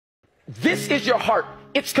This is your heart.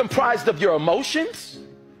 It's comprised of your emotions,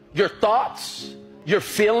 your thoughts, your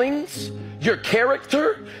feelings, your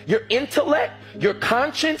character, your intellect, your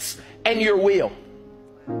conscience, and your will.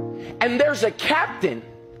 And there's a captain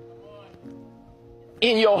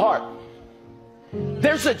in your heart.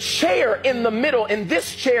 There's a chair in the middle, and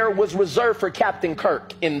this chair was reserved for Captain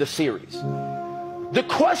Kirk in the series. The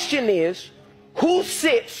question is, who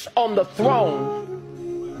sits on the throne?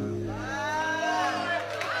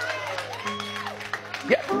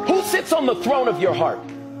 Yeah, who sits on the throne of your heart?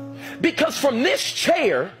 Because from this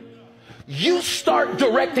chair, you start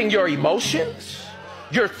directing your emotions,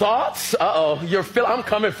 your thoughts, I'm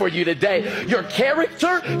coming for you today, your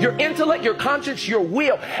character, your intellect, your conscience, your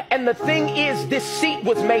will. And the thing is, this seat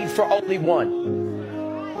was made for only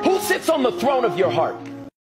one. Who sits on the throne of your heart?